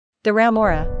The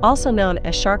remoora, also known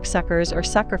as shark suckers or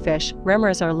suckerfish,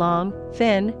 remoras are long,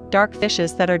 thin, dark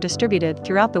fishes that are distributed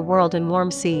throughout the world in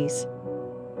warm seas.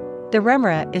 The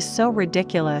remoora is so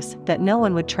ridiculous that no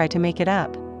one would try to make it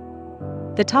up.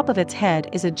 The top of its head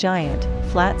is a giant,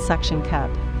 flat suction cup.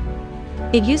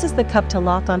 It uses the cup to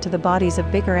lock onto the bodies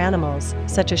of bigger animals,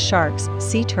 such as sharks,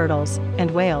 sea turtles, and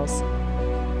whales.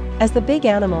 As the big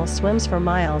animal swims for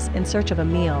miles in search of a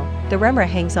meal, the remoora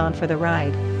hangs on for the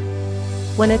ride.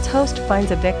 When its host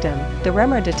finds a victim, the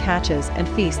remoora detaches and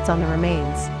feasts on the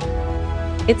remains.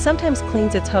 It sometimes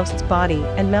cleans its host's body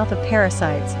and mouth of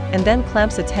parasites, and then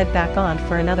clamps its head back on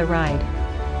for another ride.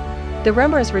 The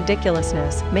remora's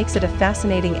ridiculousness makes it a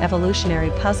fascinating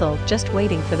evolutionary puzzle just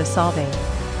waiting for the solving.